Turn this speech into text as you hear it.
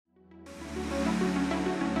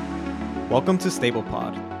Welcome to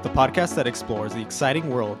StablePod, the podcast that explores the exciting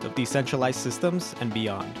world of decentralized systems and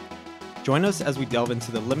beyond. Join us as we delve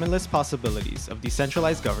into the limitless possibilities of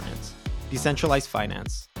decentralized governance, decentralized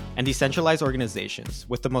finance, and decentralized organizations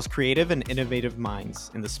with the most creative and innovative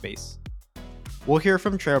minds in the space. We'll hear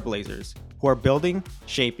from trailblazers who are building,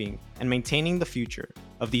 shaping, and maintaining the future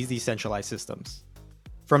of these decentralized systems.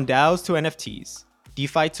 From DAOs to NFTs,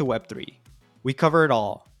 DeFi to Web3, we cover it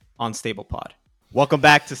all on StablePod. Welcome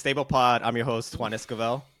back to StablePod. I'm your host, Juan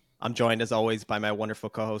Esquivel. I'm joined, as always, by my wonderful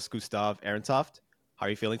co-host, Gustav Ehrentoft. How are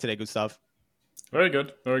you feeling today, Gustav? Very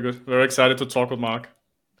good. Very excited to talk with Marc.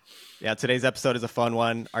 Yeah, today's episode is a fun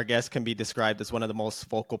one. Our guest can be described as one of the most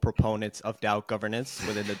vocal proponents of DAO governance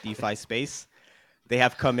within the DeFi space. They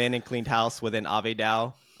have come in and cleaned house within Aave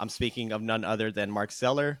DAO. I'm speaking of none other than Marc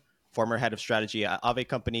Zeller, former head of strategy at Aave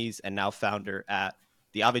Companies and now founder at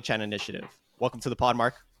the Aave Chan Initiative. Welcome to the pod,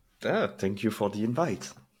 Marc. Thank you for the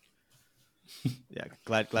invite. Yeah,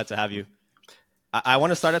 glad to have you. I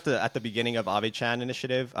want to start at the beginning of Aave Chan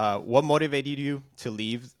Initiative. What motivated you to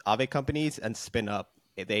leave Aave Companies and spin up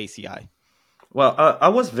the ACI? Well, I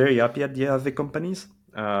was very happy at the Aave Companies,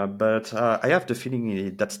 but I have the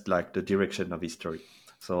feeling that's like the direction of history.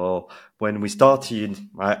 So when we started,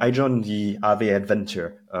 I joined the Aave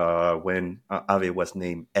adventure when Aave was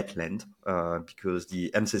named Headland, because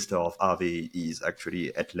the ancestor of Aave is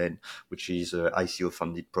actually Headland, which is an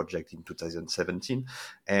ICO-funded project in 2017.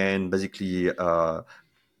 And basically,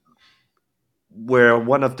 we're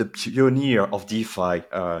one of the pioneer of DeFi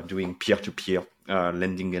doing peer-to-peer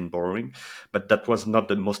lending and borrowing, but that was not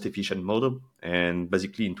the most efficient model. And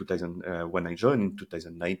basically, in 2000, when I joined in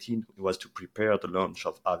 2019, it was to prepare the launch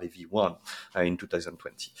of Aave V1 in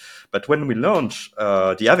 2020. But when we launched,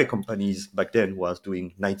 the Aave companies back then was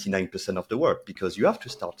doing 99% of the work because you have to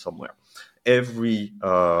start somewhere. Every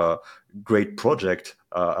great project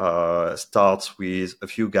starts with a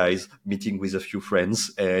few guys meeting with a few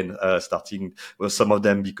friends and starting with some of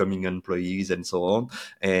them becoming employees and so on,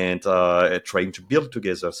 and trying to build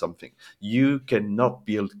together something. You cannot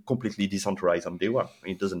build completely decentralized on day one.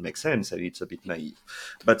 It doesn't make sense, and it's a bit naive.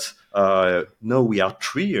 But now we are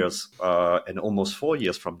 3 years and almost 4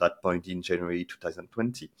 years from that point in January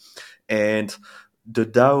 2020. And the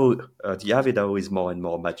DAO, the Aave DAO is more and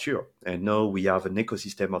more mature. And now we have an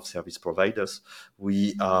ecosystem of service providers.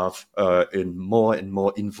 We have a more and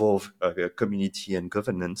more involved community and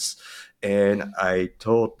governance. And I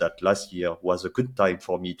thought that last year was a good time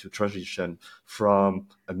for me to transition from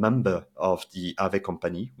a member of the Aave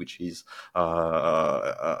company, which is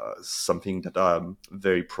something that I'm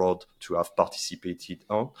very proud to have participated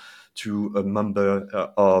on, to a member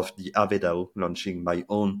of the Aave DAO, launching my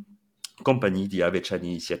own company, the Aave Chan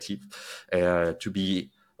Initiative, to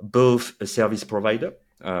be both a service provider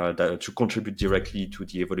to contribute directly to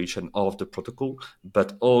the evolution of the protocol,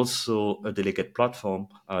 but also a delegate platform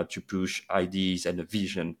to push ideas and a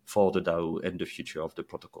vision for the DAO and the future of the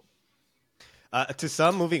protocol. To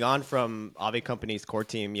some, moving on from Aave Company's core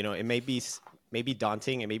team, it may be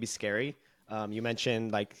daunting, it may be scary. You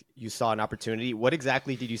mentioned like you saw an opportunity. What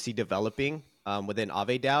exactly did you see developing within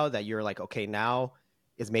Aave DAO that you're like, okay, now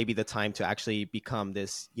is maybe the time to actually become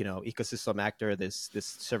this, ecosystem actor, this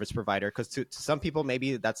service provider? Because to some people,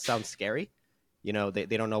 maybe that sounds scary. They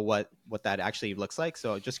don't know what that actually looks like.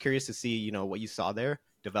 So just curious to see, what you saw there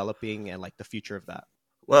developing and like the future of that.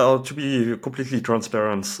 Well, to be completely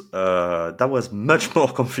transparent, that was much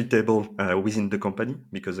more comfortable within the company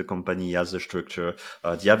because the company has a structure.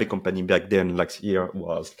 The Aave company back then, last year,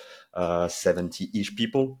 was 70-ish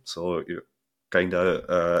people. So kind of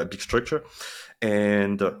a big structure,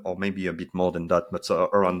 and or maybe a bit more than that, but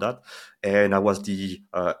around that. And I was the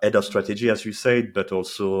head of strategy, as you said, but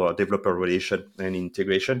also developer relation and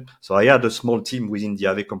integration. So I had a small team within the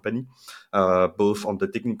Aave company, both on the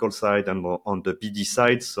technical side and on the BD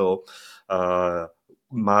side. So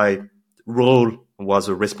my role was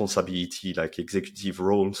a responsibility, like executive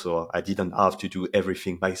role, so I didn't have to do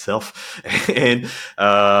everything myself. And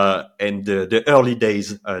the early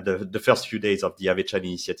days, the first few days of the Aave Chan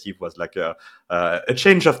Initiative was like a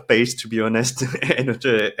change of pace, to be honest,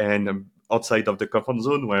 and outside of the comfort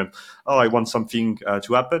zone where, I want something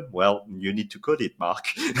to happen. Well, you need to code it, Marc,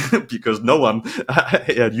 because no one,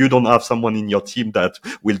 you don't have someone in your team that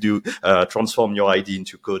will transform your idea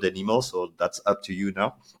into code anymore. So that's up to you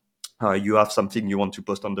now. You have something you want to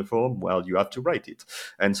post on the forum, well, you have to write it,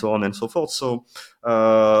 and so on and so forth. So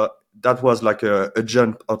that was like a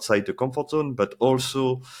jump outside the comfort zone, but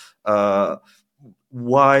also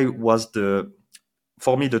why was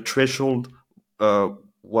for me the threshold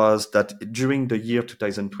was that during the year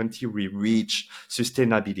 2020, we reached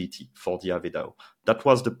sustainability for the Aave DAO. That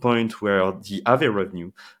was the point where the Aave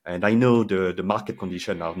revenue, and I know the market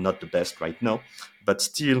conditions are not the best right now, but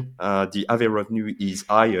still the Aave revenue is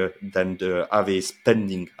higher than the Aave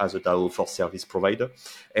spending as a DAO for service provider.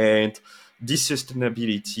 And this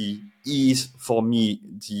sustainability is, for me,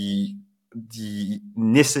 the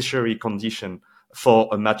necessary condition for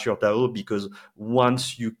a mature DAO, because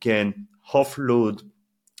once you can offload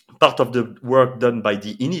part of the work done by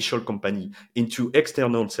the initial company into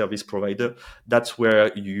external service provider, that's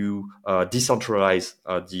where you decentralize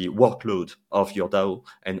the workload of your DAO,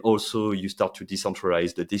 and also you start to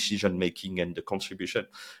decentralize the decision making and the contribution,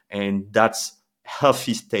 and that's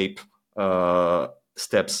healthy steps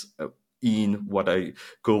in what I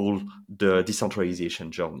call the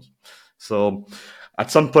decentralization journey. So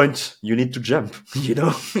at some point you need to jump, you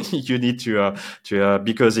know. You need to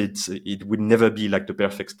because it will never be like the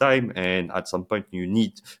perfect time, and at some point you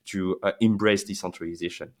need to embrace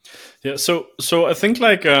decentralization. Yeah, so I think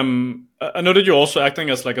like I know that you're also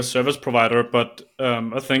acting as like a service provider, but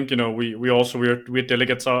I think we're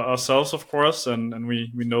delegates ourselves, of course, and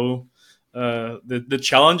we know the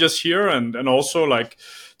challenges here, and also like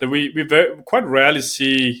that we quite rarely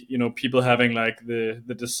see people having like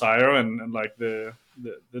the desire and like the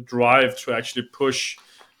drive to actually push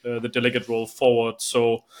the delegate role forward.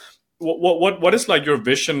 So what is like your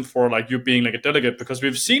vision for like you being like a delegate? Because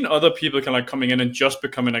we've seen other people kind of like coming in and just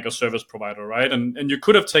becoming like a service provider, right? And you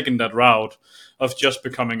could have taken that route of just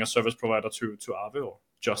becoming a service provider to Aave, or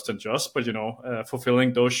just, but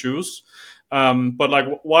fulfilling those shoes. But like,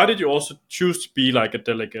 why did you also choose to be like a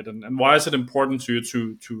delegate, and why is it important to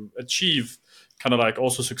you to achieve kind of like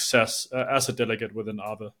also success as a delegate within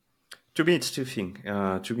Aave? To me, it's two things.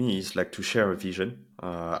 To me, it's like to share a vision.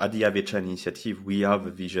 At the Aave initiative, we have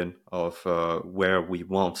a vision of where we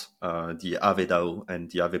want the Aave DAO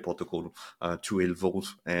and the Aave protocol to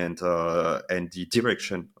evolve, and the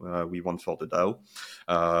direction we want for the DAO.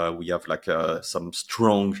 We have like some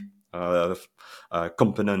strong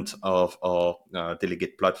component of our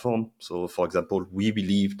delegate platform. So, for example, we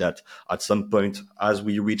believe that at some point, as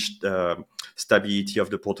we reach stability of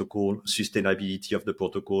the protocol, sustainability of the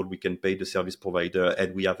protocol, we can pay the service provider,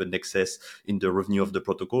 and we have an excess in the revenue of the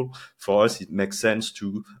protocol. For us, it makes sense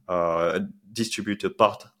to distribute a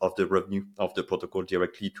part of the revenue of the protocol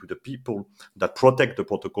directly to the people that protect the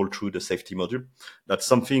protocol through the safety module. That's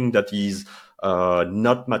something that is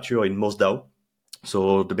not mature in most DAO.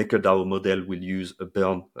 So the MakerDAO model will use a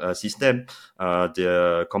burn system.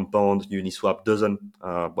 The compound Uniswap doesn't.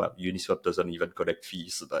 Uniswap doesn't even collect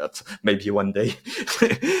fees, but maybe one day.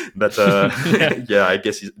 But yeah, I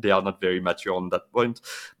guess they are not very mature on that point.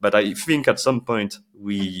 But I think at some point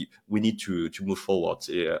we need to move forward.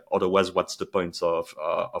 Otherwise, what's the point of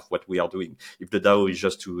what we are doing? If the DAO is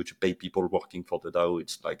just to pay people working for the DAO,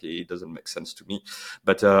 it's like it doesn't make sense to me.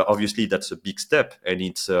 But obviously, that's a big step, and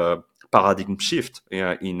it's paradigm shift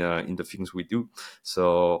in the things we do.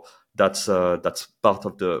 So that's part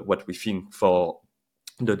of what we think for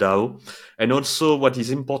the DAO. And also, what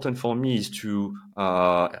is important for me is to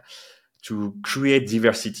create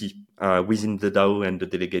diversity within the DAO and the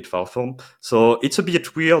delegate platform. So it's a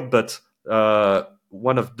bit weird, but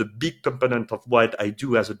one of the big components of what I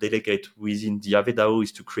do as a delegate within the Aave DAO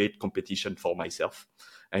is to create competition for myself.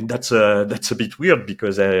 And that's a bit weird,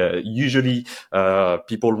 because usually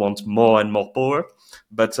people want more and more power.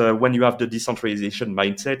 But when you have the decentralization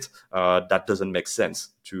mindset, that doesn't make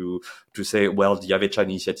sense to say, well, the Aave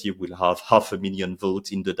initiative will have 500,000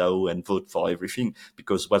 votes in the DAO and vote for everything,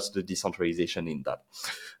 because what's the decentralization in that?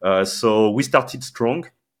 So we started strong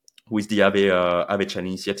with the Aave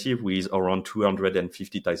initiative with around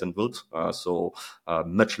 250,000 votes, so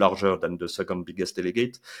much larger than the second biggest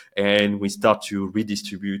delegate. And we start to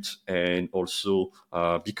redistribute, and also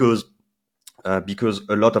because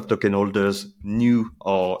a lot of token holders knew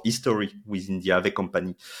our history within the Aave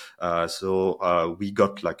company, so we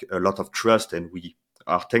got like a lot of trust, and we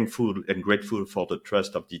are thankful and grateful for the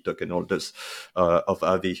trust of the token holders of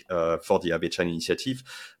Aave for the Aave initiative.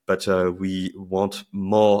 But we want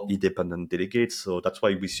more independent delegates, so that's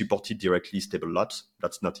why we supported directly Stable Labs.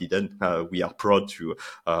 That's not hidden. We are proud to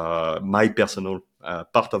my personal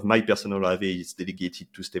part of my personal Aave is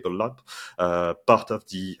delegated to Stable Lab. Part of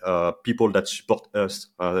the people that support us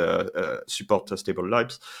support Stable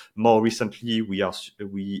Labs. More recently, we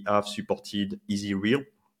have supported Easy Real,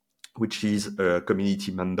 which is a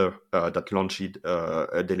community member that launched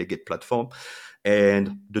a delegate platform.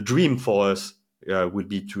 And the dream for us will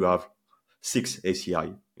be to have 6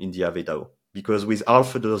 ACI in the Aave DAO. because with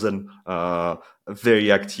half a dozen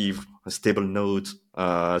very active stable nodes,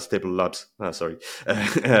 stable labs,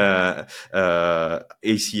 ACI,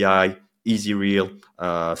 EasyReal,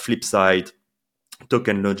 Flipside,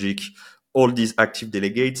 Token Logic, all these active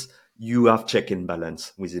delegates, you have check and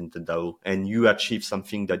balance within the DAO, and you achieve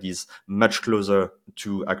something that is much closer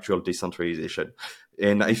to actual decentralization.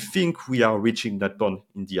 And I think we are reaching that point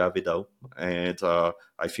in the Aave DAO, and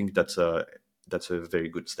I think that's a very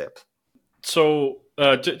good step. So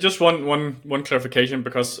just one clarification,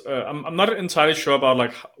 because I'm not entirely sure about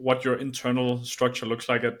like what your internal structure looks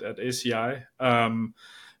like at ACI.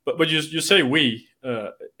 But you say we.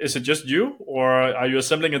 Is it just you, or are you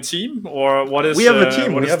assembling a team, or what is? We have a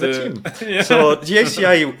team. What We is have the... a team. Yeah. So the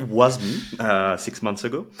ACI was me 6 months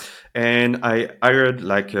ago, and I hired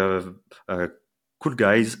like cool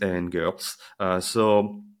guys and girls.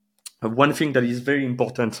 So one thing that is very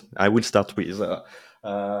important, I will start with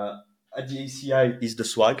at the ACI is the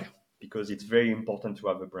swag, because it's very important to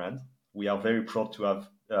have a brand. We are very proud to have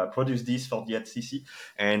produced this for the HCC,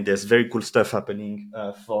 and there's very cool stuff happening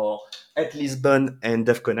for at Lisbon and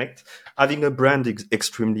DevConnect. Having a brand is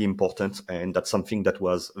extremely important, and that's something that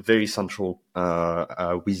was very central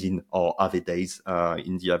within our Aave days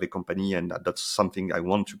in the Aave company, and that's something I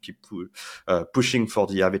want to keep pushing for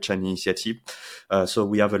the Aave Chain initiative. So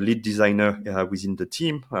we have a lead designer within the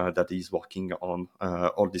team that is working on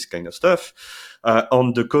all this kind of stuff.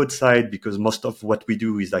 On the code side, because most of what we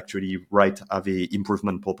do is actually write Aave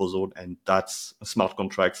improvement proposal, and that's smart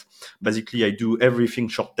contracts. Basically, I do everything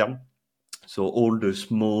short term. So all the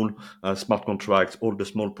small smart contracts, all the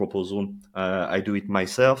small proposal, I do it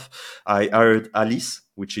myself. I hired Alice,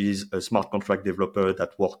 which is a smart contract developer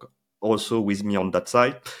that work also with me on that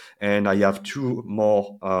side. And I have two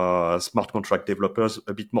more smart contract developers,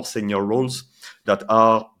 a bit more senior roles, that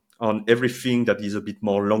are on everything that is a bit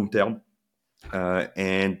more long term.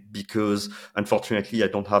 And because unfortunately I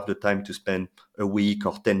don't have the time to spend a week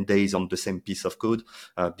or 10 days on the same piece of code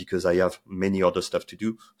because I have many other stuff to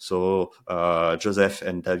do. So Joseph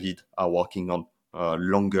and David are working on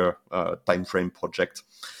longer time frame project.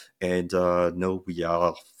 And now we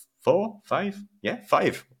are five.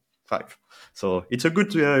 So it's a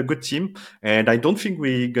good team. And I don't think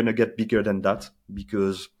we're going to get bigger than that,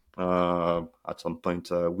 because at some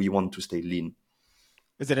point we want to stay lean.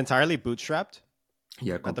 Is it entirely bootstrapped?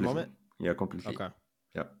 Yeah, at the moment. Yeah, completely. Okay.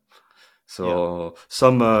 Yeah. So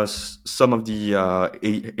some of the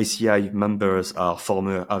ACI members are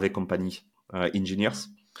former Aave company engineers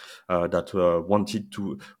that wanted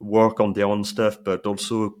to work on their own stuff, but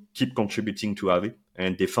also keep contributing to Aave.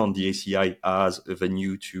 And they found the ACI as a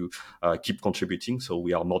venue to keep contributing. So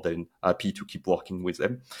we are more than happy to keep working with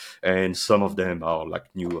them. And some of them are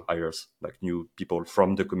like new hires, like new people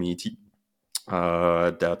from the community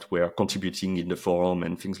that were contributing in the forum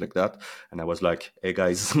and things like that. And I was like, hey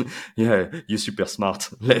guys, yeah, you're super smart.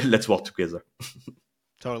 Let's work together.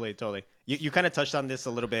 Totally. You kind of touched on this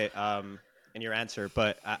a little bit in your answer,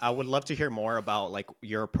 but I would love to hear more about like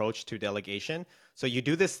your approach to delegation. So you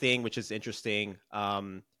do this thing, which is interesting.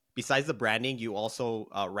 Besides the branding, you also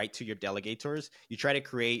write to your delegators. You try to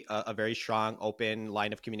create a very strong, open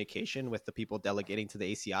line of communication with the people delegating to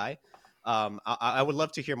the ACI. I would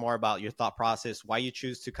love to hear more about your thought process, why you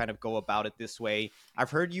choose to kind of go about it this way.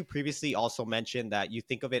 I've heard you previously also mention that you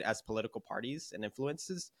think of it as political parties and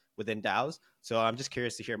influences within DAOs. So I'm just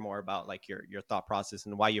curious to hear more about like your thought process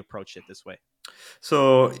and why you approach it this way.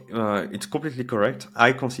 So it's completely correct.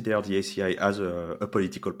 I consider the ACI as a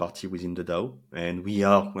political party within the DAO, and we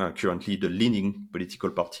are currently the leading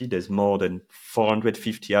political party. There's more than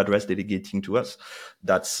 450 address delegating to us.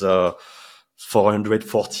 That's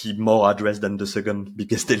 440 more address than the second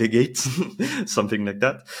biggest delegate, something like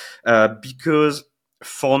that. Because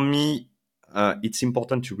for me, it's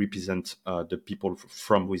important to represent the people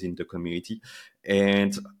from within the community.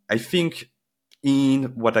 And I think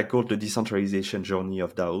in what I call the decentralization journey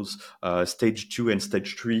of DAOs, stage 2 and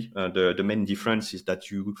stage 3, the main difference is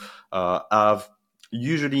that you have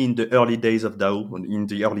usually in the early days of DAO, in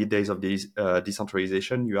the early days of this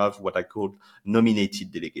decentralization, you have what I call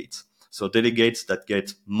nominated delegates. So delegates that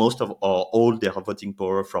get most of or all their voting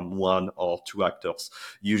power from one or two actors,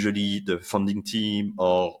 usually the funding team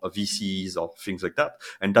or VCs or things like that.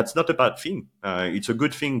 And that's not a bad thing. It's a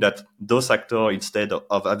good thing that those actors, instead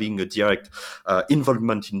of having a direct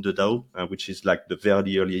involvement in the DAO, which is like the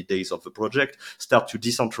very early days of the project, start to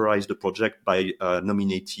decentralize the project by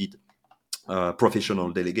nominated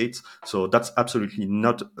professional delegates. So that's absolutely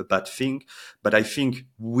not a bad thing. But I think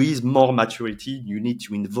with more maturity, you need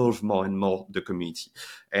to involve more and more the community.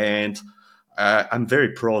 And I'm very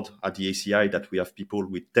proud at the ACI that we have people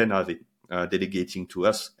with 10 Aave delegating to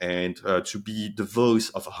us, and to be the voice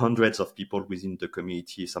of hundreds of people within the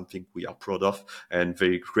community is something we are proud of and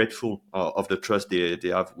very grateful of the trust they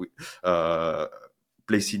have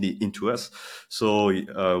placing it into us. So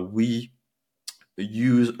we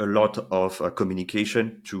use a lot of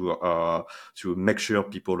communication to make sure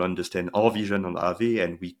people understand our vision on Aave,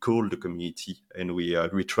 and we call the community, and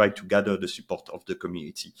we try to gather the support of the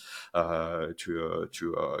community to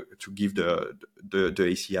give the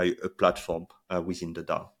ACI a platform within the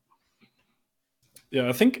DAO. Yeah,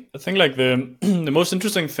 I think like the the most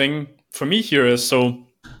interesting thing for me here is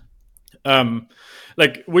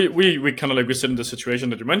like we kind of like we sit in the situation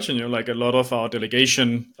that you mentioned. Like a lot of our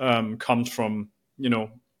delegation comes from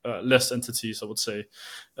less entities, I would say.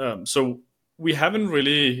 So we haven't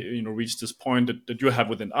really reached this point that you have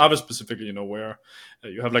within Aave specifically, where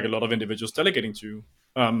you have like a lot of individuals delegating to.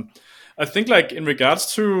 I think like in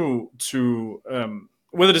regards to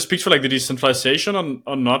whether this speaks for like the decentralization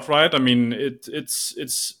or not, right? I mean,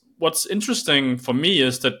 it's what's interesting for me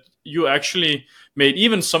is that you actually made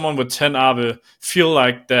even someone with 10 Aave feel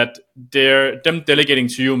like that them delegating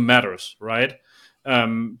to you matters, right?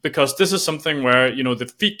 Because this is something where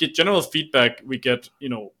the general feedback we get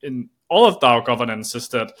in all of DAO governance is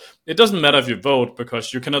that it doesn't matter if you vote,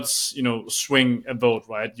 because you cannot swing a vote,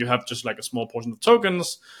 right? You have just like a small portion of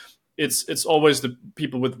tokens. It's always the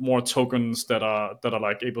people with more tokens that are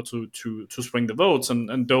like able to swing the votes,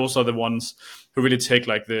 and those are the ones who really take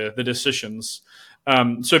like the decisions.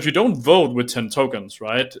 So if you don't vote with 10 tokens,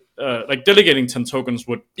 right, like delegating 10 tokens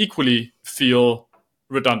would equally feel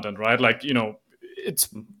redundant, right? Like it's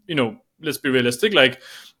let's be realistic, like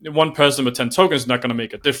one person with 10 tokens is not going to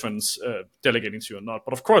make a difference delegating to you or not.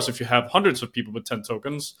 But of course, if you have hundreds of people with 10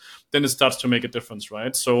 tokens, then it starts to make a difference,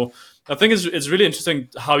 right? So I think it's really interesting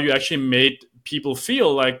how you actually made people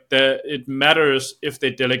feel like that it matters if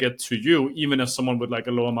they delegate to you, even if someone with like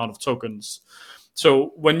a low amount of tokens.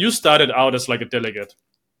 So when you started out as like a delegate,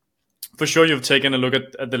 for sure you've taken a look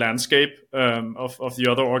at the landscape of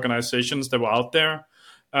the other organizations that were out there.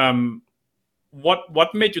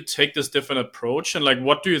 What made you take this different approach, and like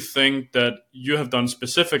what do you think that you have done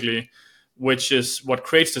specifically, which is what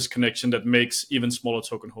creates this connection that makes even smaller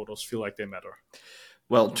token holders feel like they matter?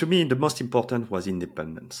 Well, to me, the most important was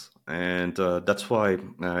independence. And that's why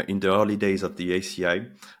in the early days of the ACI,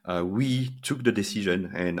 we took the decision,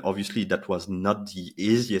 and obviously that was not the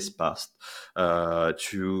easiest path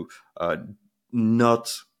to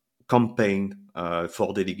not campaign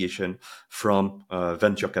for delegation from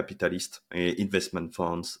venture capitalists, investment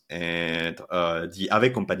funds, and the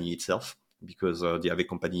Aave company itself, because the Aave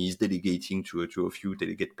company is delegating to a few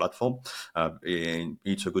delegate platform, and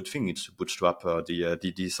it's a good thing. It's to bootstrap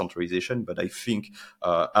the decentralization. But I think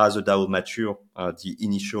as a DAO mature, the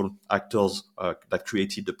initial actors that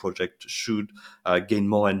created the project should gain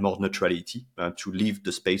more and more neutrality to leave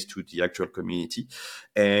the space to the actual community.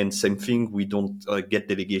 And same thing, we don't get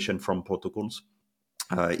delegation from protocols.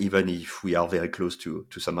 Even if we are very close to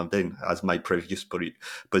some of them, as my previous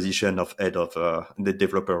position of head of the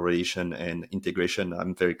developer relation and integration,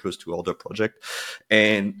 I'm very close to other projects.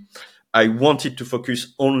 And I wanted to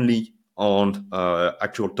focus only on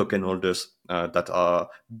actual token holders that are,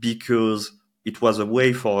 because it was a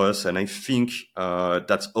way for us, and I think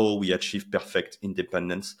that's how we achieve perfect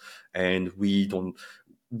independence. And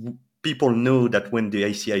people know that when the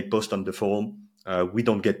ACI post on the forum, we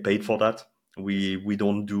don't get paid for that. We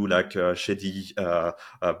don't do like shady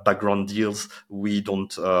background deals. We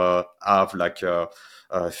don't have like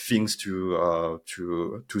things to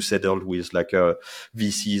settle with like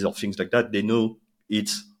VCs or things like that. They know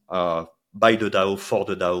it's by the DAO, for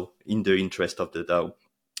the DAO, in the interest of the DAO.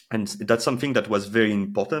 And that's something that was very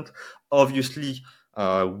important. Obviously,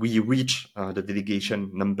 we reach the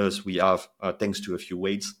delegation numbers we have thanks to a few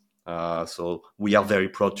ways. So we are very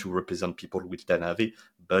proud to represent people with 10 Aave,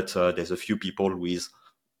 but there's a few people with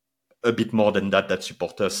a bit more than that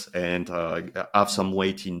support us and have some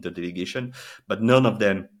weight in the delegation, but none of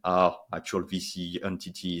them are actual VC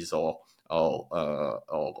entities or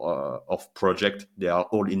of project. They are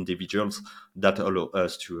all individuals that allow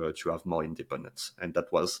us to have more independence, and that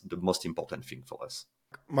was the most important thing for us.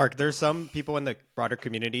 Marc, there's some people in the broader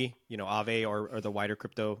community, Aave or the wider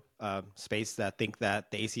crypto space, that think that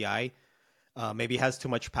the ACI maybe has too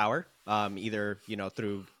much power, either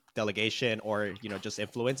through delegation or just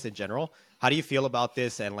influence in general. How do you feel about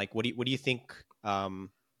this, and like what do you think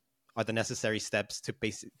are the necessary steps to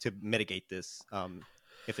mitigate this,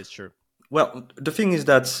 if it's true? Well, the thing is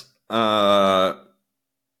that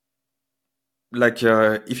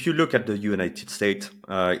if you look at the United States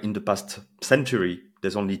in the past century,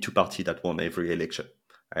 there's only two parties that won every election.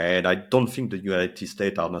 And I don't think the United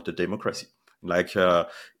States are not a democracy. Like,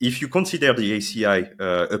 if you consider the ACI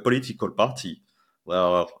a political party,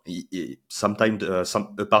 well, sometimes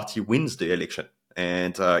a party wins the election,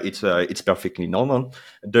 and it's perfectly normal.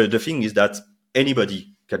 The thing is that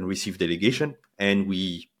anybody can receive delegation, and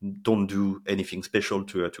we don't do anything special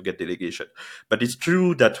to get delegation. But it's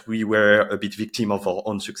true that we were a bit victim of our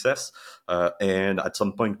own success, and at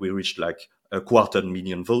some point we reached like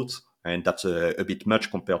 250,000 votes, and that's a bit much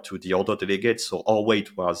compared to the other delegates. So our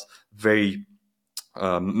weight was very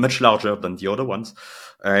much larger than the other ones.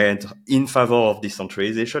 And in favor of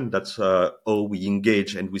decentralization, that's how we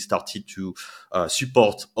engage, and we started to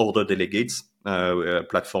support other delegates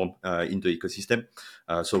platform in the ecosystem.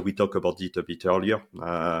 So we talked about it a bit earlier.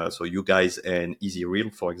 So you guys and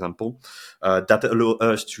EasyReal, for example, that allow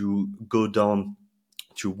us to go down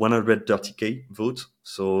to 130k votes.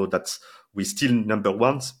 So that's we still number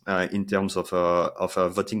ones in terms of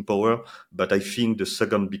voting power, but I think the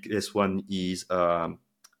second biggest one is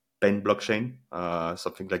Pen blockchain,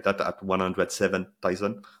 something like that, at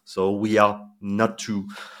 107,000. So we are not too.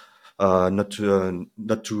 Not to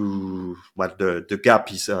well, the gap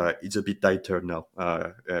is it's a bit tighter now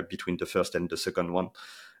between the first and the second one,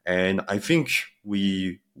 and I think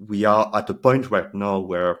we are at a point right now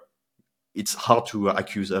where it's hard to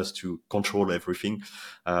accuse us to control everything,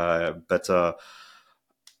 but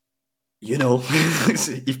you know,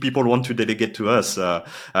 if people want to delegate to us,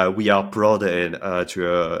 we are proud and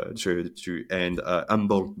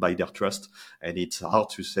humbled by their trust, and it's hard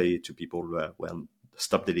to say to people, well,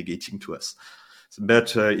 stop delegating to us.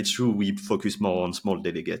 But it's true, we focus more on small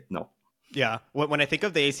delegate now. Yeah, when I think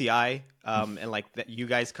of the ACI and like you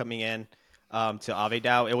guys coming in to Aave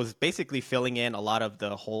DAO, it was basically filling in a lot of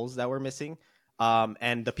the holes that were missing.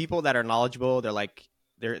 And the people that are knowledgeable,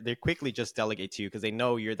 they quickly just delegate to you because they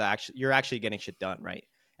know you're actually getting shit done, right?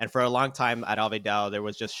 And for a long time at Aave DAO, there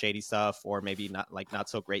was just shady stuff or maybe not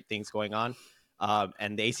so great things going on.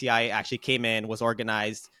 And the ACI actually came in, was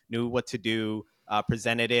organized, knew what to do,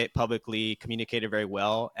 presented it publicly, communicated very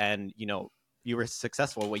well, and you were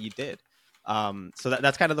successful at what you did. So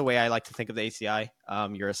that's kind of the way I like to think of the ACI,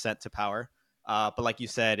 your ascent to power. But like you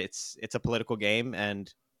said, it's a political game,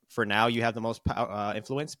 and for now you have the most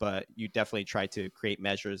influence, but you definitely try to create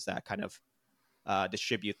measures that kind of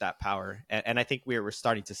distribute that power. And I think we're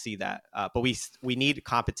starting to see that. But we need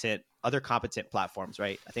other competent platforms,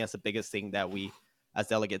 right? I think that's the biggest thing that we as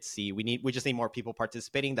delegates see. We just need more people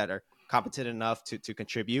participating that are competent enough to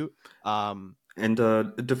contribute. And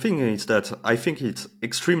the thing is that I think it's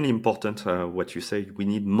extremely important what you say. We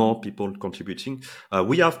need more people contributing.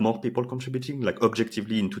 We have more people contributing. Like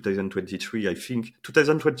objectively in 2023, I think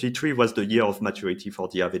 2023 was the year of maturity for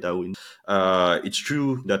the Aave DAO. It's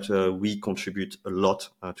true that we contribute a lot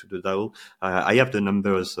to the DAO. I have the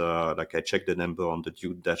numbers, like I checked the number on the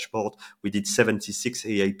Duke dashboard. We did 76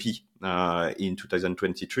 AIP in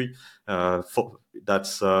 2023.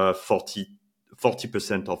 That's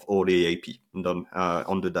 40% of all AIP done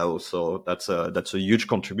on the DAO. So that's a huge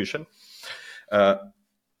contribution.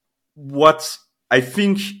 What I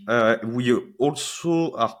think we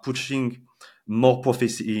also are pushing more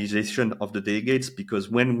professionalization of the delegates, because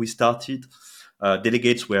when we started,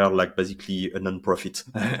 delegates were like basically a non-profit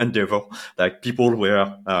endeavor. Like people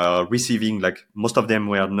were receiving, like most of them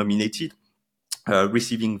were nominated,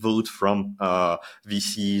 receiving votes from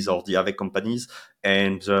VCs or the Aave companies,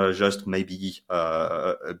 and just maybe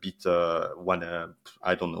a bit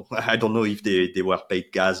I don't know. I don't know if they were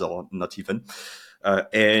paid gas or not even.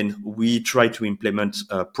 And we try to implement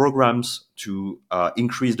programs to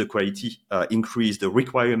increase the quality, increase the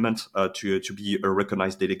requirement to be a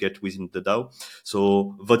recognized delegate within the DAO.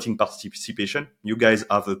 So voting participation, you guys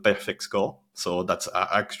have a perfect score. So that's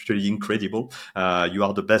actually incredible. You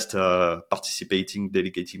are the best participating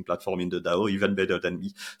delegating platform in the DAO, even better than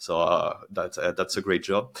me. So that's a great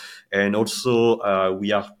job. And also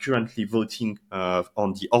we are currently voting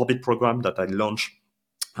on the Orbit program that I launched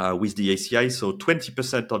with the ACI. So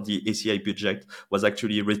 20% of the ACI budget was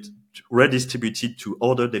actually redistributed to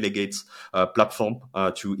other delegates platform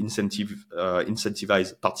to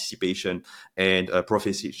incentivize participation and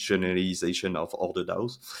professionalization of other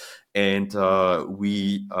DAOs. And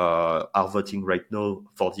we are voting right now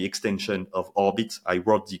for the extension of Orbit. I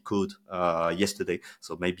wrote the code yesterday,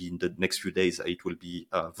 so maybe in the next few days it will be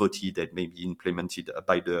voted and maybe implemented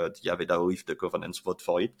by the Aave DAO if the governance vote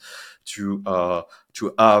for it, to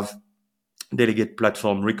have delegate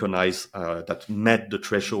platform recognize that met the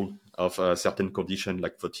threshold of a certain condition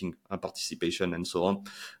like voting participation and so on,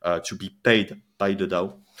 to be paid by the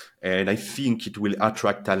DAO. And I think it will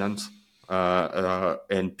attract talent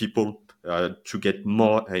and people to get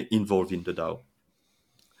more involved in the DAO.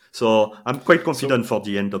 So I'm quite confident for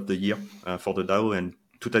the end of the year for the DAO, and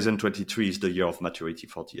 2023 is the year of maturity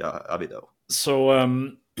for the Aave DAO.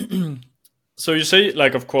 So so you say,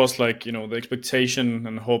 like, of course, like, you know, the expectation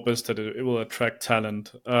and hope is that it will attract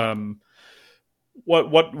talent.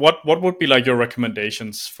 What would be like your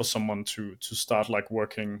recommendations for someone to start like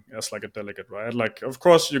working as like a delegate, right? Like, of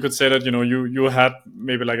course, you could say that, you know, you had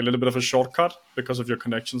maybe like a little bit of a shortcut because of your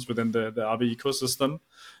connections within the Aave ecosystem,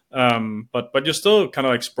 but you still kind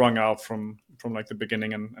of like sprung out from like the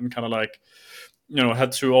beginning and kind of like, you know,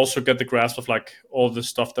 had to also get the grasp of like all the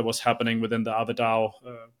stuff that was happening within the Aave DAO.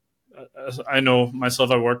 As I know myself,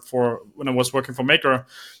 when I was working for Maker,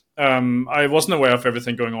 I wasn't aware of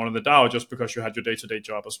everything going on in the DAO just because you had your day-to-day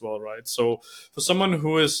job as well, right? So for someone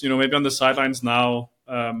who is, you know, maybe on the sidelines now,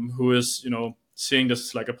 who is, you know, seeing this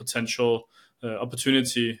as like a potential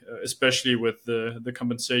opportunity, especially with the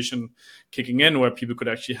compensation kicking in, where people could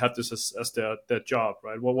actually have this as their job,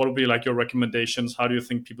 right? What would be like your recommendations? How do you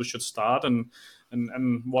think people should start, and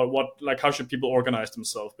what like how should people organize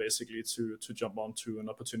themselves basically to jump onto an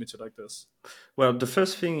opportunity like this? Well, the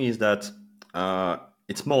first thing is that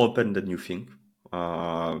it's more open than you think,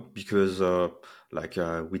 because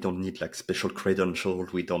we don't need like special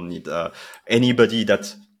credentials. We don't need anybody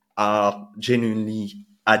that are genuinely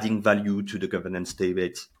adding value to the governance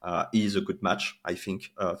debate. Is a good match, I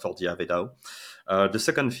think, for the Aave DAO. The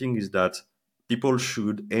second thing is that people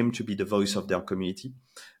should aim to be the voice of their community.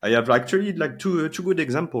 I have actually like two good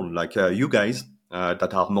examples, like you guys.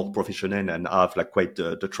 That are more professional and have like quite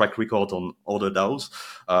the track record on other DAOs.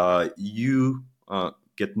 You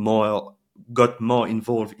got more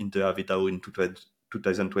involved in the Aave DAO in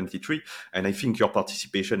 2023, and I think your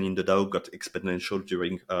participation in the DAO got exponential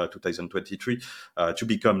during 2023 to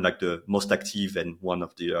become like the most active and one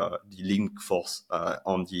of the link force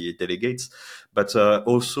on the delegates. But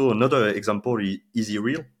also another example is Easy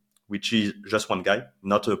Real, which is just one guy,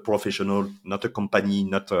 not a professional, not a company,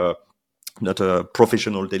 not a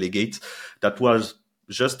professional delegate, that was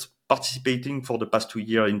just participating for the past 2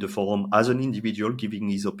 years in the forum as an individual, giving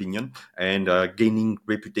his opinion and gaining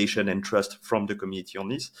reputation and trust from the community on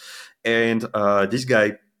this. And this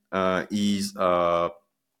guy is quite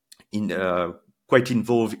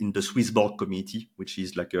involved in the Swissborg community, which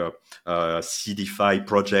is like a CDFI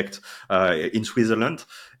project in Switzerland.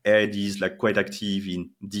 And he's like quite active in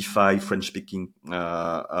DeFi, French-speaking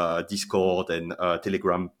Discord and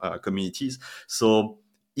Telegram communities. So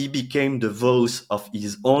he became the voice of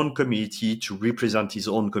his own community to represent his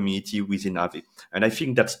own community within Aave. And I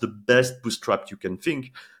think that's the best bootstrap you can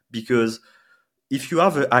think, because if you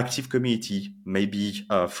have an active community, maybe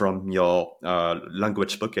from your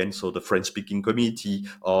language spoken, so the French-speaking community,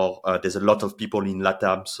 or there's a lot of people in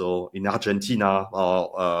LATAM, so in Argentina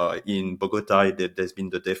or in Bogota, there's been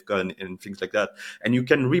the DEFCON and things like that, and you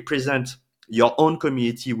can represent your own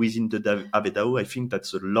community within the Aave DAO, I think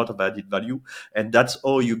that's a lot of added value, and that's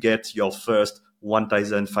how you get your first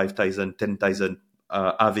 1,000, 5,000, 10,000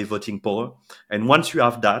 Aave voting power. And once you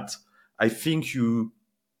have that, I think you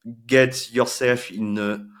get yourself in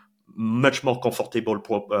a much more comfortable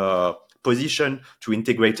position to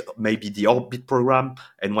integrate maybe the Orbit program.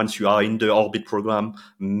 And once you are in the Orbit program,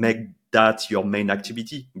 make that your main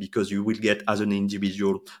activity, because you will get as an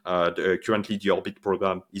individual. Currently, the Orbit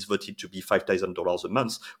program is voted to be $5,000 a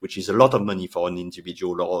month, which is a lot of money for an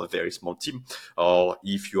individual or a very small team. Or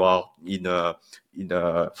if you are in a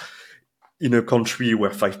country where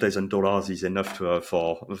 $5,000 is enough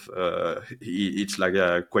it's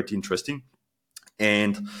like quite interesting.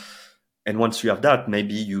 And once you have that,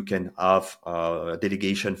 maybe you can have a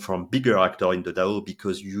delegation from bigger actor in the DAO,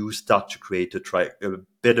 because you start to create a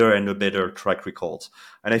better track record.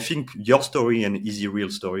 And I think your story and Easy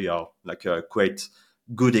Real story are like a quite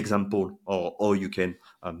good example of how you can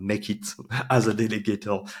make it as a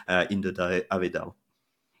delegator in the Aave DAO.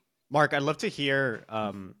 Marc, I'd love to hear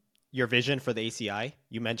your vision for the ACI.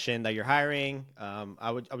 You mentioned that you're hiring.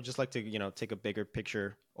 I would just like to, take a bigger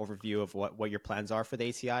picture overview of what your plans are for the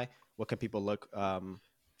ACI. What can people look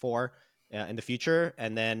for in the future?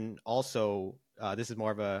 And then also, this is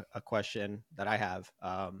more of a question that I have.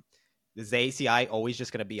 Is the ACI always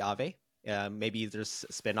just going to be Aave? Maybe there's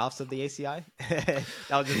spin-offs of the ACI.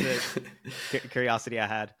 That was just a curiosity I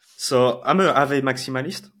had. So I'm a Aave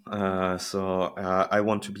maximalist. So I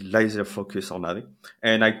want to be laser focused on Aave,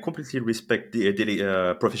 and I completely respect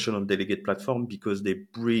the professional delegate platform, because they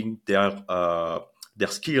bring their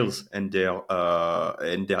skills and their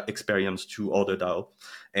experience to other DAO.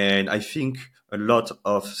 And I think a lot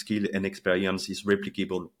of skill and experience is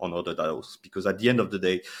replicable on other DAOs, because at the end of the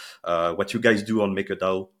day, what you guys do on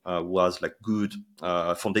MakerDAO was like good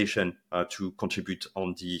foundation to contribute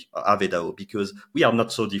on the Aave DAO, because we are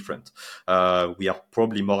not so different. We are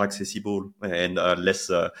probably more accessible and less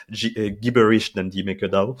gibberish than the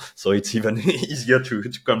MakerDAO, so it's even easier to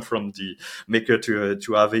come from the Maker to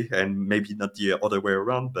Aave, and maybe not the other way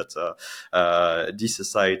around. But this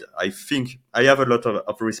aside, I think I have a lot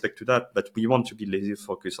of respect to that, but we want to be laser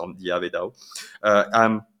focused on the Aave DAO.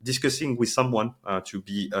 I'm discussing with someone to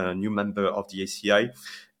be a new member of the ACI,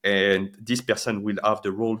 and this person will have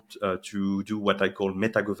the role to do what I call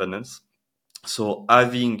meta governance. So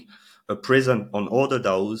having a presence on other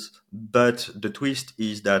DAOs, but the twist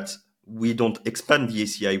is that we don't expand the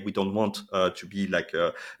ACI. We don't want to be like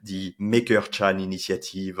the Maker Chan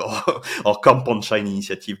initiative or Compound Chain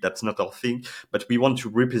initiative. That's not our thing. But we want to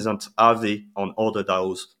represent Aave on other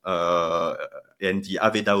DAOs and the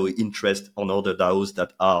Aave DAO interest on other DAOs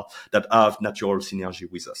that have natural synergy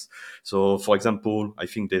with us. So, for example, I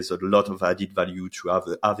think there's a lot of added value to have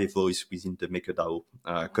the Aave voice within the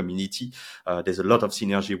MakerDAO community. There's a lot of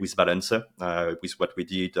synergy with Balancer, with what we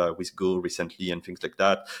did with Go recently and things like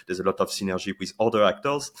that. There's a lot of synergy with other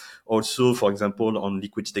actors. Also, for example, on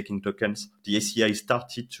liquid staking tokens, the ACI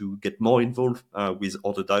started to get more involved with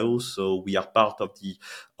other DAOs. So we are part of the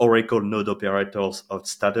Oracle node operators of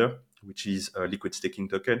Stadder, which is a liquid staking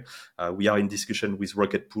token. We are in discussion with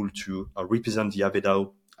Rocket Pool to represent the Aave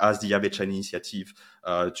DAO as the Aave Chain initiative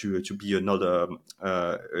to be another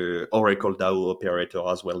Oracle DAO operator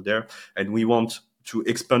as well there. And we want to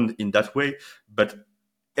expand in that way, but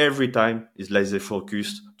every time is laser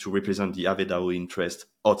focused to represent the Aave DAO interest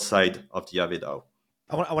outside of the Aave DAO.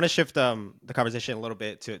 I want to shift the conversation a little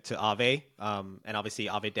bit to Aave, and obviously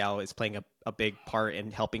Aave DAO is playing a big part in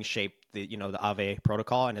helping shape the Aave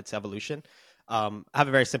protocol and its evolution. I have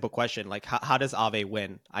a very simple question: like, how does Aave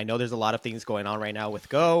win? I know there's a lot of things going on right now with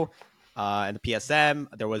Go and the PSM.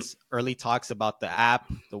 There was early talks about the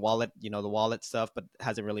app, the wallet, the wallet stuff, but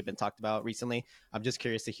hasn't really been talked about recently. I'm just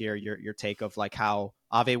curious to hear your take of like how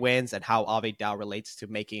Aave wins and how Aave DAO relates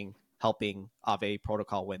to helping Aave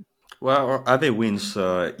protocol win. Well, Aave wins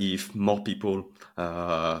if more people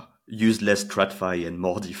use less TradFi and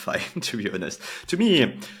more DeFi, to be honest. To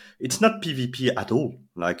me, it's not PvP at all.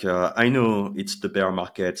 Like, I know it's the bear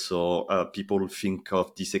market, so people think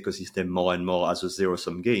of this ecosystem more and more as a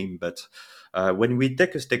zero-sum game. But when we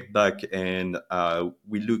take a step back and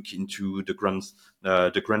we look into the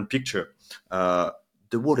grand picture,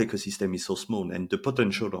 the whole ecosystem is so small, and the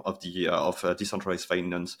potential of decentralized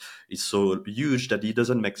finance is so huge that it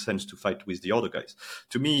doesn't make sense to fight with the other guys.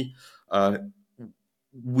 To me,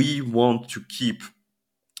 we want to keep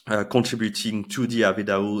contributing to the Aave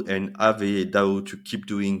DAO, and Aave DAO to keep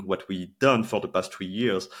doing what we've done for the past 3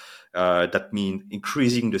 years. That means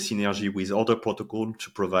increasing the synergy with other protocols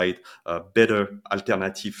to provide better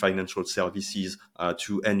alternative financial services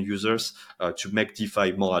to end users, to make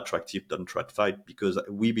DeFi more attractive than TradFi, because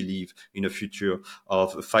we believe in a future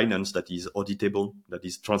of finance that is auditable, that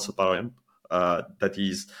is transparent, that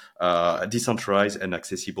is decentralized and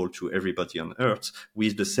accessible to everybody on Earth,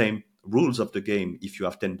 with the same rules of the game if you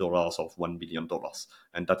have $10 or $1 billion.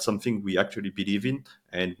 And that's something we actually believe in,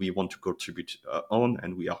 and we want to contribute on,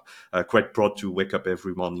 and we are quite proud to wake up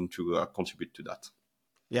every morning to contribute to that.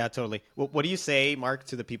 Yeah, totally. What do you say, Marc,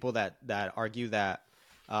 to the people that argue that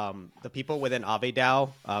the people within Aave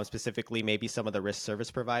DAO, specifically maybe some of the risk service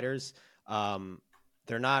providers,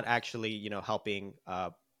 they're not actually helping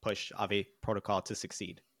push Aave protocol to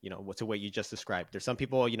succeed, to what you just described? There's some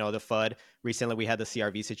people, the FUD, recently we had the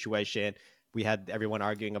CRV situation. We had everyone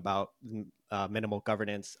arguing about minimal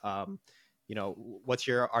governance. What's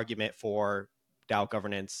your argument for DAO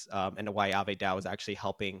governance and why Aave DAO is actually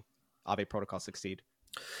helping Aave protocol succeed?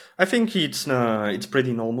 I think it's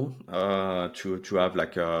pretty normal to have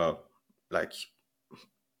like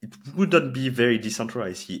it wouldn't be very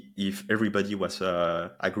decentralized if everybody was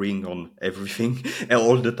agreeing on everything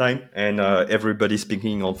all the time, and everybody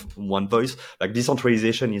speaking of one voice. Like,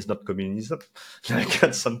 decentralization is not communism. Like,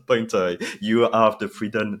 at some point, you have the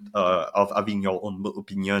freedom of having your own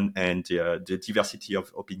opinion, and the diversity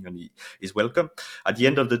of opinion is welcome. At the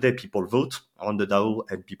end of the day, people vote on the DAO,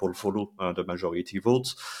 and people follow the majority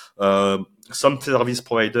votes. Some service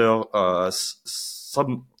provider,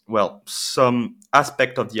 some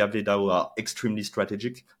aspect of the Aave DAO are extremely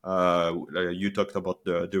strategic. You talked about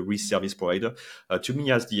the risk service provider. To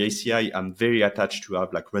me, as the ACI, I'm very attached to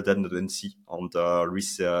have like redundancy on the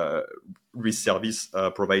risk risk service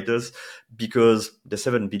providers, because there's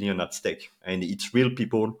 7 billion at stake, and it's real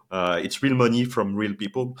people, it's real money from real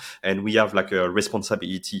people, and we have like a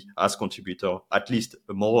responsibility as contributor, at least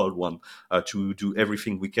a moral one, to do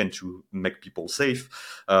everything we can to make people safe.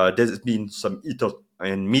 There's been some hit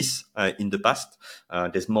and miss in the past.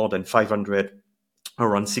 There's more than 500,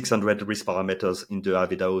 around 600 risk parameters in the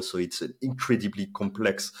Aave DAO, so it's an incredibly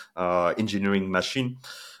complex engineering machine.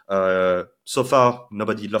 So far,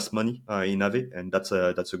 nobody lost money in Aave, and that's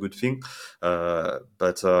a good thing.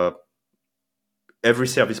 But every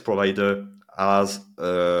service provider has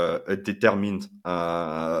a determined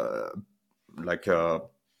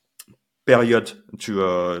period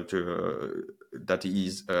to that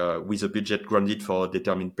is with a budget granted for a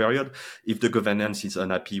determined period. If the governance is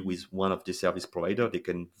unhappy with one of the service provider, they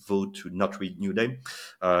can vote to not renew them.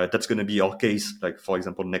 That's going to be our case. Like, for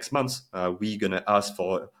example, next month, we're going to ask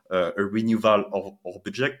for a renewal of our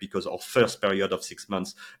budget, because our first period of 6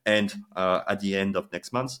 months end at the end of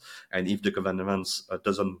next month. And if the governance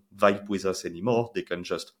doesn't vibe with us anymore, they can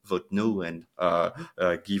just vote no and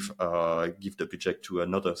give the budget to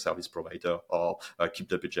another service provider, or keep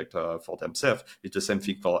the budget for themselves. It's the same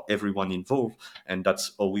thing for everyone involved, and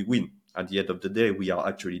that's how we win. At the end of the day, we are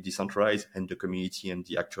actually decentralized, and the community and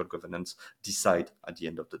the actual governance decide at the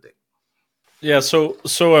end of the day. Yeah. So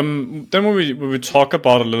then when we talk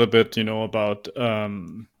about a little bit, about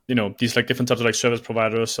these like different types of like service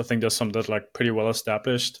providers, I think there's some that like pretty well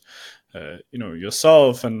established.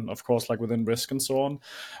 Yourself, and of course, like within risk and so on.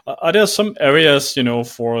 Are there some areas,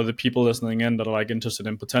 for the people listening in that are like interested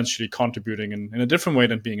in potentially contributing in a different way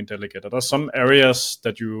than being a delegate? Are there some areas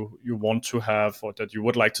that you want to have, or that you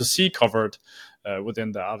would like to see covered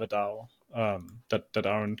within the Aave DAO that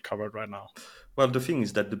aren't covered right now? Well, the thing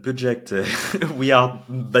is that the budget, we are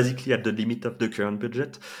basically at the limit of the current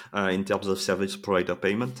budget in terms of service provider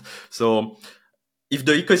payment. So if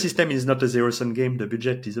the ecosystem is not a zero-sum game, the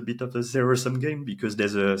budget is a bit of a zero-sum game, because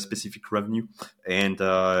there's a specific revenue, and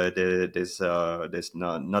there's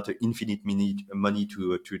not an infinite money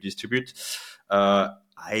to distribute. I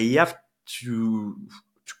have to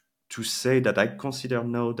say that I consider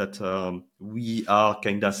now that we are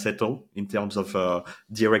kind of settled in terms of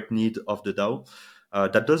direct need of the DAO.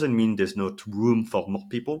 That doesn't mean there's not room for more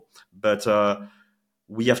people, but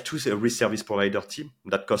we have 2 risk service provider team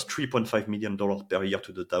that cost $3.5 million per year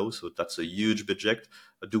to the DAO. So that's a huge budget.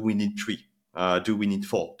 Do we need 3? Do we need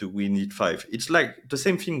 4? Do we need 5? It's like the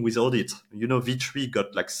same thing with audit. V3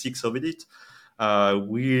 got like 6 audits.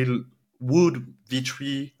 Would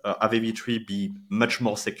V3, Aave V3 be much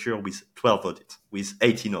more secure with 12 audits, with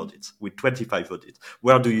 18 audits, with 25 audits?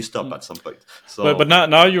 Where do you stop at some point? So, but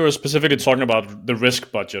now you're specifically talking about the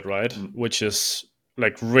risk budget, right? Which is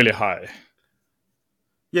like really high.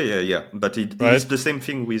 Yeah. But it's the same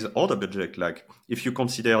thing with other budget. Like, if you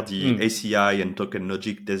consider the ACI and token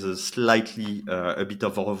logic, there's a slightly a bit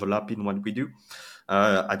of overlap in what we do.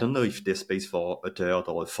 I don't know if there's space for a third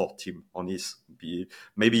or a fourth team on this.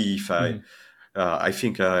 Maybe if I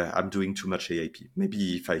think I'm doing too much AIP.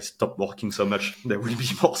 Maybe if I stop working so much, there will be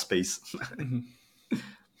more space.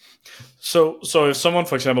 So if someone,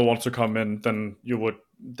 for example, wants to come in, then you would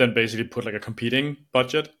then basically put like a competing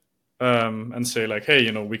budget and say like, hey,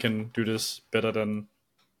 we can do this better than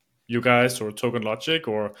you guys or Token Logic,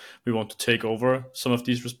 or we want to take over some of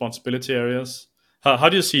these responsibility areas. How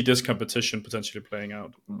do you see this competition potentially playing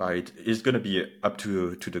out? Right, it's going to be up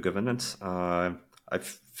to the governance. I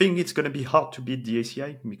think it's going to be hard to beat the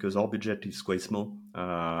ACI, because our budget is quite small,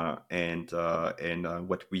 and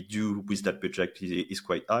what we do with that budget is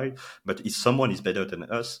quite high. But if someone is better than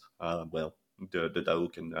us, well, the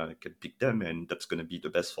DAO can pick them, and that's going to be the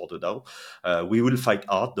best for the DAO. We will fight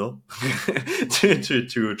hard though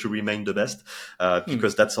to remain the best,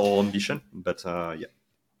 because that's our ambition. But yeah.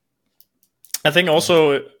 I think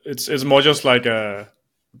also it's more just like a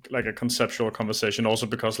conceptual conversation, also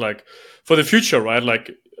because like for the future, right?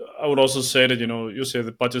 Like I would also say that you say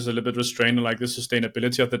the budget is a little bit restrained on like the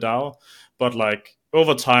sustainability of the DAO, but like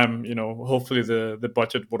over time, hopefully the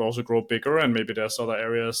budget would also grow bigger, and maybe there's other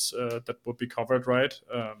areas that would be covered, right?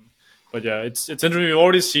 But yeah, it's interesting. We've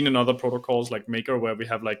already seen in other protocols like Maker, where we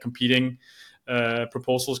have like competing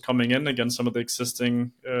proposals coming in against some of the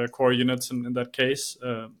existing core units in that case.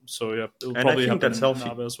 So yeah, it'll probably happen that's healthy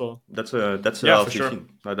in Aave as well. That's a Yeah, healthy for sure. thing.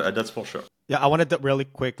 That's for sure. Yeah, I wanted to really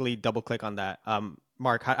quickly double click on that.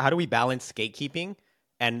 Marc, how do we balance gatekeeping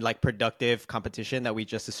and like productive competition that we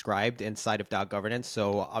just described inside of DAO governance?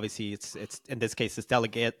 So obviously it's in this case it's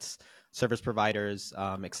delegates service providers,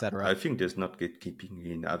 etc.? I think there's not gatekeeping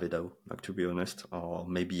in Aave DAO, like, to be honest, or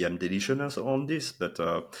maybe I'm delusional on this, but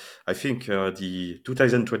I think the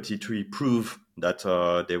 2023 proved that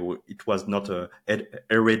it was not a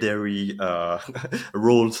hereditary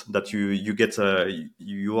roles that you get.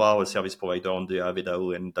 You are a service provider on the Aave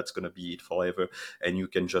DAO, and that's going to be it forever, and you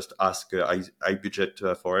can just ask I budget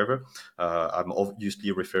forever. I'm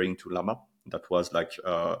obviously referring to Llama. That was like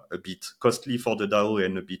a bit costly for the DAO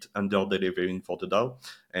and a bit under delivering for the DAO.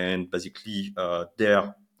 And basically,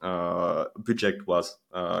 their budget was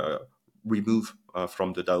removed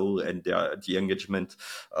from the DAO, and the engagement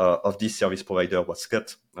of this service provider was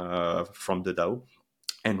cut from the DAO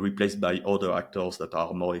and replaced by other actors that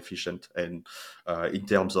are more efficient and in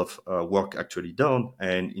terms of work actually done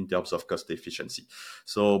and in terms of cost efficiency.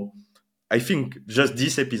 So I think just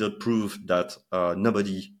this episode proved that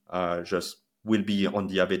nobody just will be on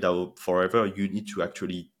the Aave DAO forever. You need to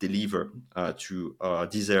actually deliver to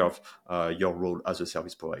deserve your role as a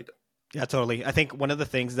service provider. Yeah, totally. I think one of the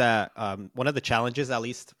things that, one of the challenges, at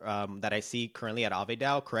least that I see currently at Aave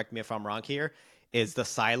DAO, correct me if I'm wrong here, is the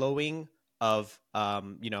siloing of,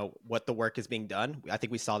 what the work is being done. I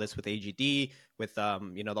think we saw this with AGD, with,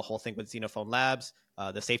 the whole thing with Xenophone Labs,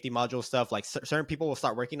 the safety module stuff. Like certain people will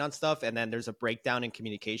start working on stuff, and then there's a breakdown in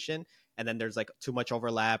communication, and then there's like too much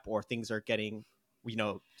overlap, or things are getting,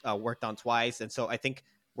 worked on twice. And so I think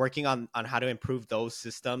working on how to improve those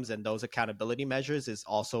systems and those accountability measures is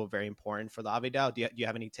also very important for the Aave DAO. Do you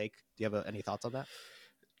have any any thoughts on that?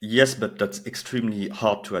 Yes, but that's extremely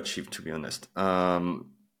hard to achieve, to be honest.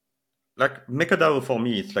 Like MakerDAO for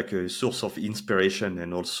me, it's like a source of inspiration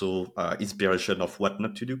and also inspiration of what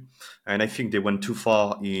not to do. And I think they went too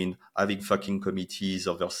far in having fucking committees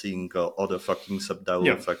overseeing other fucking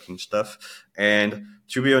sub-DAO fucking stuff. And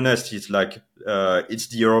to be honest, it's like it's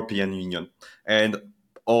the European Union. And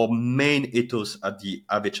our main ethos at the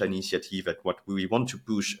Aave initiative and what we want to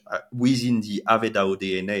push within the Aave DAO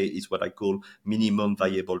DNA is what I call minimum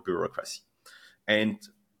viable bureaucracy. And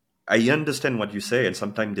I understand what you say, and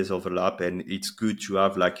sometimes there's overlap, and it's good to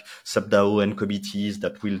have like sub-DAO and committees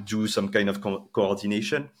that will do some kind of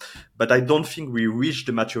coordination. But I don't think we reached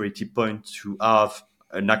the maturity point to have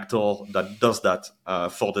an actor that does that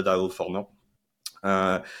for the DAO for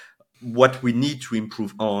now. What we need to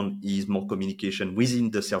improve on is more communication within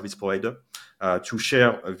the service provider to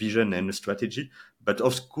share a vision and a strategy. But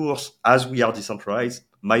of course, as we are decentralized,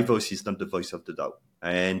 my voice is not the voice of the DAO.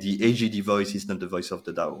 And the AGD voice is not the voice of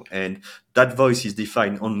the DAO. And that voice is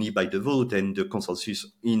defined only by the vote and the consensus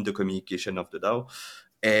in the communication of the DAO.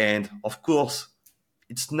 And of course,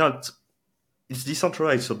 it's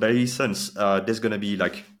decentralized. So by essence, there's going to be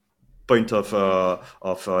like point of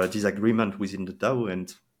disagreement within the DAO,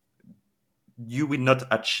 and you will not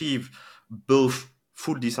achieve both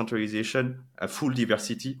full decentralization, full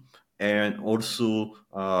diversity, and also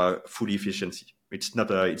full efficiency. It's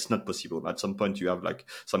not possible. At some point, you have like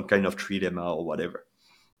some kind of trilemma or whatever.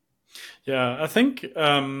 Yeah, I think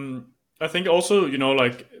also,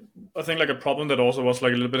 I think like a problem that also was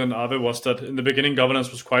like a little bit in Aave was that in the beginning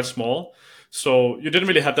governance was quite small, so you didn't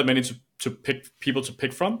really have that many to pick people to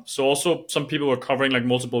pick from. So also some people were covering like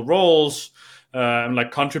multiple roles. And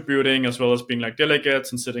like contributing as well as being like delegates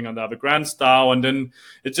and sitting on the Aave Grants DAO, and then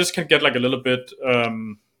it just can get like a little bit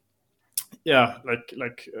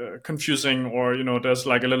confusing, or there's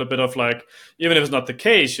like a little bit of like, even if it's not the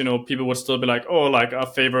case, people would still be like, oh, like are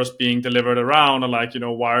favors being delivered around, or like,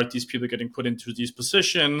 why are these people getting put into these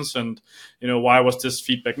positions, and why was this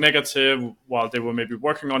feedback negative while they were maybe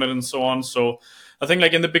working on it, and so on. So I think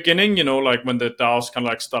like in the beginning, like when the DAOs kind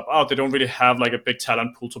of like stop out, they don't really have like a big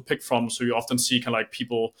talent pool to pick from. So you often see kind of like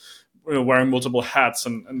people wearing multiple hats,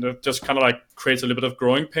 and it just kind of like creates a little bit of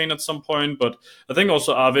growing pain at some point. But I think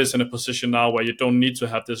also Aave is in a position now where you don't need to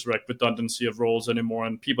have this redundancy of roles anymore,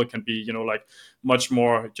 and people can be, like much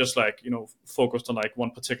more just like, focused on like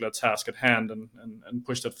one particular task at hand and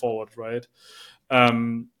push that forward, right?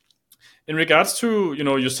 In regards to,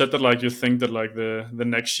 you said that like you think that like the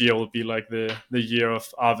next year will be like the year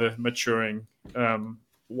of Aave maturing.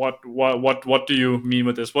 What do you mean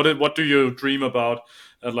with this? What do you dream about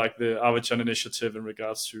like the Aave initiative in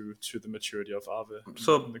regards to the maturity of Aave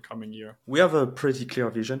in the coming year? We have a pretty clear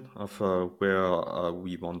vision of where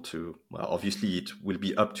we want to. Well, obviously, it will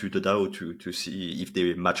be up to the DAO to see if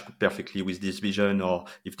they match perfectly with this vision, or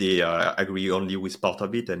if they agree only with part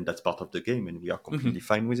of it, and that's part of the game, and we are completely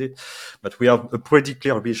fine with it. But we have a pretty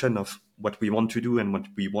clear vision of what we want to do and what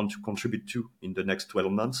we want to contribute to in the next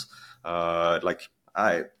 12 months.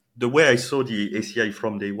 the way I saw the ACI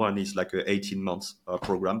from day one is like a 18 months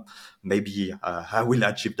program. Maybe I will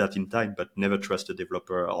achieve that in time, but never trust a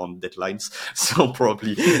developer on deadlines. So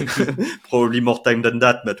probably probably more time than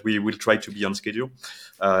that, but we will try to be on schedule.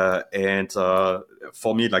 And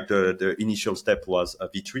for me, like the initial step was a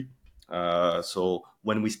V3. So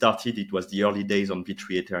when we started, it was the early days on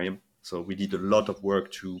V3 Ethereum. So we did a lot of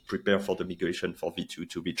work to prepare for the migration for V2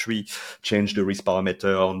 to V3, change the risk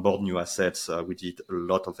parameter, onboard new assets. We did a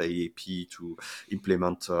lot of AAP to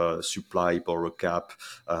implement supply, borrow cap,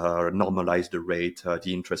 normalize the rate,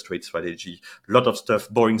 the interest rate strategy. A lot of stuff,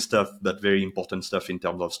 boring stuff, but very important stuff in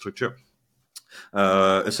terms of structure.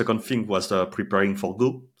 A second thing was preparing for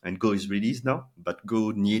Go, and Go is released now, but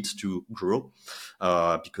Go needs to grow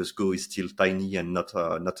because Go is still tiny and not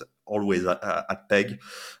always at peg.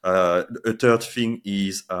 A third thing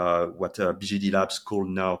is what BGD Labs call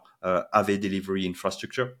now Aave delivery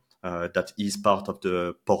infrastructure. That is part of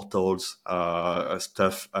the portals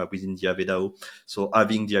stuff within the Aave DAO. So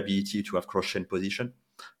having the ability to have cross-chain position,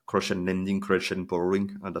 cross-chain lending, cross-chain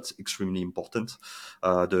borrowing, and that's extremely important.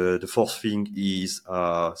 The fourth thing is,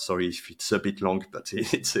 sorry if it's a bit long, but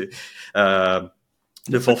it's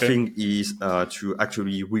the fourth thing is to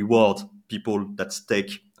actually reward people that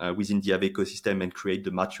stake within the Aave ecosystem and create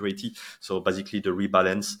the maturity. So basically the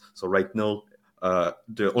rebalance. So right now,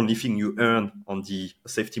 the only thing you earn on the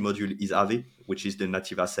safety module is Aave, which is the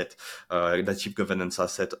native asset, native governance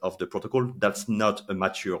asset of the protocol. That's not a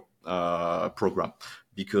mature program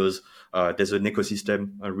because there's an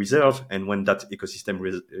ecosystem reserve, and when that ecosystem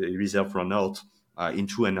reserve run out in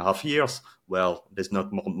 2.5 years, well, there's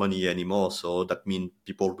not more money anymore. So that means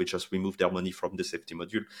people will just remove their money from the safety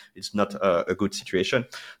module. It's not a good situation.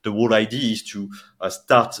 The whole idea is to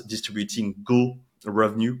start distributing Go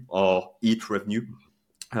revenue or ETH revenue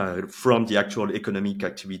from the actual economic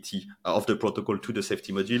activity of the protocol to the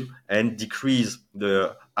safety module and decrease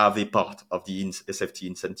the Aave part of the safety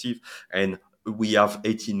incentive. And we have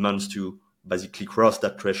 18 months to basically cross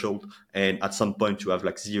that threshold and at some point to have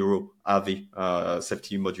like zero Aave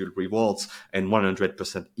safety module rewards and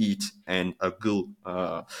 100% ETH and a Go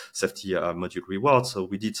safety module rewards. So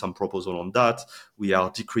we did some proposal on that. We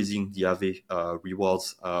are decreasing the Aave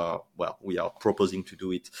rewards. Well, we are proposing to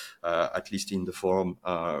do it at least in the forum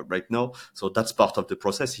right now. So that's part of the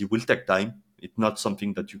process. It will take time. It's not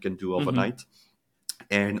something that you can do overnight.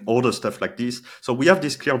 And all the stuff like this. So we have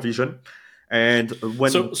this clear vision. And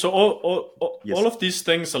when all of these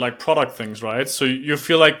things are like product things, right? So you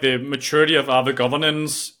feel like the maturity of Aave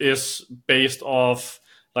governance is based off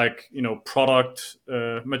like, you know, product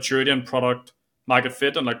maturity and product market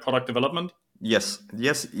fit and like product development. Yes,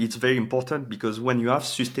 it's very important because when you have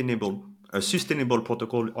a sustainable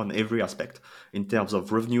protocol on every aspect, in terms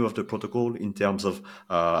of revenue of the protocol, in terms of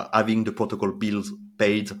having the protocol bills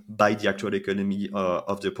paid by the actual economy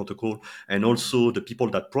of the protocol, and also the people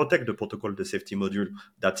that protect the protocol, the safety module,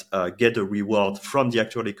 that get a reward from the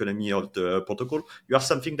actual economy of the protocol, you have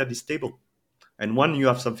something that is stable. And when you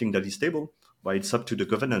have something that is stable, well, it's up to the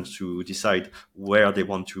governance to decide where they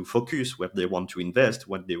want to focus, where they want to invest,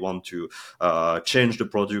 when they want to change the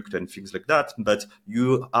product and things like that. But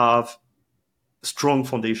you have strong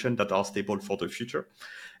foundation that are stable for the future.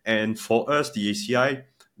 And for us, the ACI,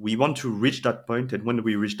 we want to reach that point. And when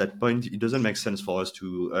we reach that point, it doesn't make sense for us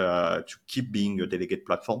to keep being a delegate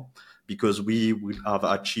platform because we will have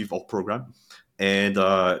achieved our program. And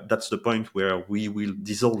that's the point where we will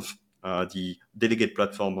dissolve the delegate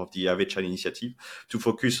platform of the Aave initiative to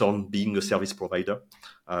focus on being a service provider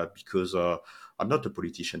because I'm not a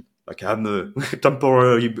politician. Like I'm a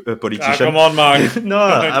temporary politician. Come on, Marc. No,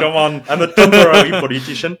 come on. I'm a temporary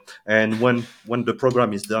politician. And when the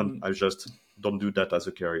program is done, I just don't do that as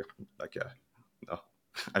a career. Like, no,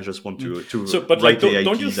 I just want to but write like, the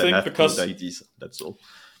don't you IDs think and because the IDs, that's all.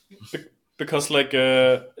 Because like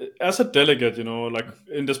as a delegate, you know, like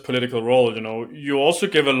in this political role, you know, you also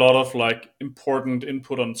give a lot of like important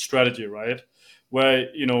input on strategy, right?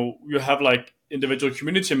 Where, you know, you have like individual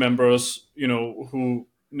community members, you know, who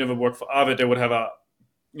never work for Aave, they would have a,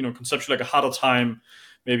 you know, conceptually like a harder time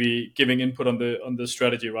maybe giving input on the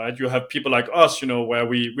strategy, right? You have people like us, you know, where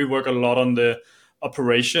we work a lot on the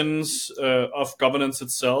operations of governance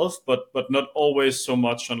itself, but not always so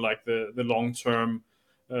much on like the long-term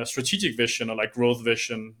strategic vision or like growth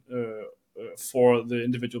vision for the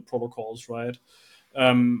individual protocols, right?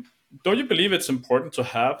 Don't you believe it's important to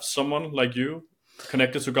have someone like you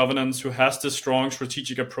connected to governance who has this strong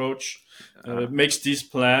strategic approach, makes these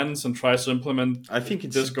plans and tries to implement? I think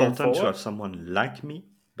it's this important to have someone like me,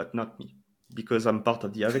 but not me, because I'm part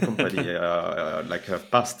of the other company,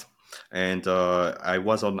 like past. And I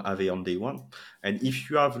was on Aave on day one. And if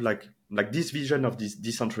you have like this vision of this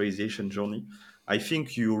decentralization journey, I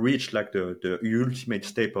think you reach like the ultimate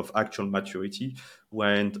step of actual maturity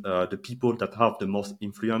when the people that have the most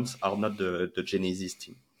influence are not the Genesis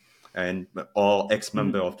team and or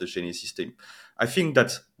ex-member of the Genesis team. I think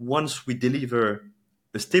that once we deliver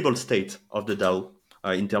a stable state of the DAO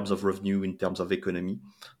in terms of revenue, in terms of economy,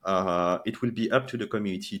 it will be up to the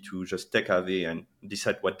community to just take Aave and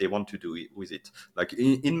decide what they want to do with it. Like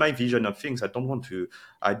in my vision of things, I don't want to.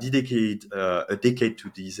 I dedicate a decade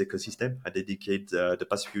to this ecosystem. I dedicate the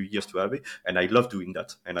past few years to Aave, and I love doing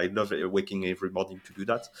that. And I love waking every morning to do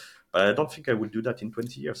that. But I don't think I will do that in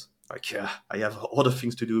 20 years. Like, I have other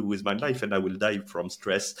things to do with my life, and I will die from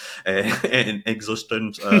stress and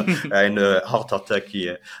exhaustion and heart attack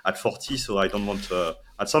at 40. So I don't want to.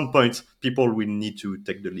 At some point, people will need to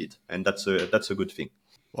take the lead, and that's a good thing.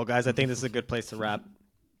 Well, guys, I think this is a good place to wrap.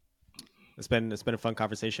 It's been a fun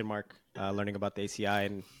conversation, Marc, learning about the ACI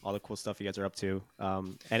and all the cool stuff you guys are up to.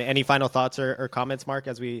 And any final thoughts or comments, Marc,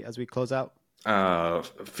 as we close out?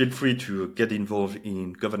 Feel free to get involved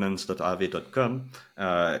in governance.aave.com.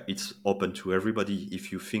 It's open to everybody.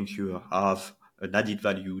 If you think you have an added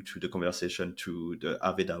value to the conversation, to the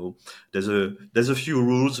Aave DAO, there's a few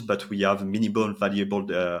rules, but we have minimal valuable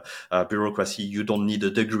bureaucracy. You don't need a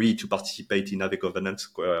degree to participate in Aave governance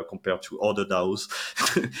compared to other DAOs,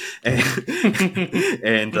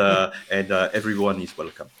 and everyone is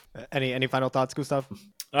welcome. Any final thoughts, Gustav?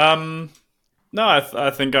 No, I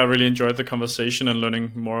think I really enjoyed the conversation and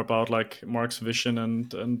learning more about like Marc's vision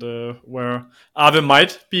and where Aave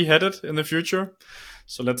might be headed in the future.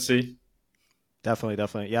 So let's see.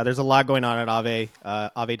 Definitely. Yeah, there's a lot going on at Aave,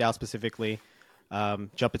 Aave DAO specifically.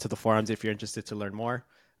 Jump into the forums if you're interested to learn more.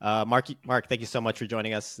 Marc, thank you so much for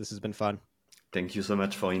joining us. This has been fun. Thank you so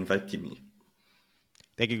much for inviting me.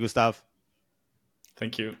 Thank you, Gustav.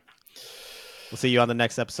 Thank you. We'll see you on the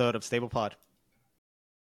next episode of StablePod.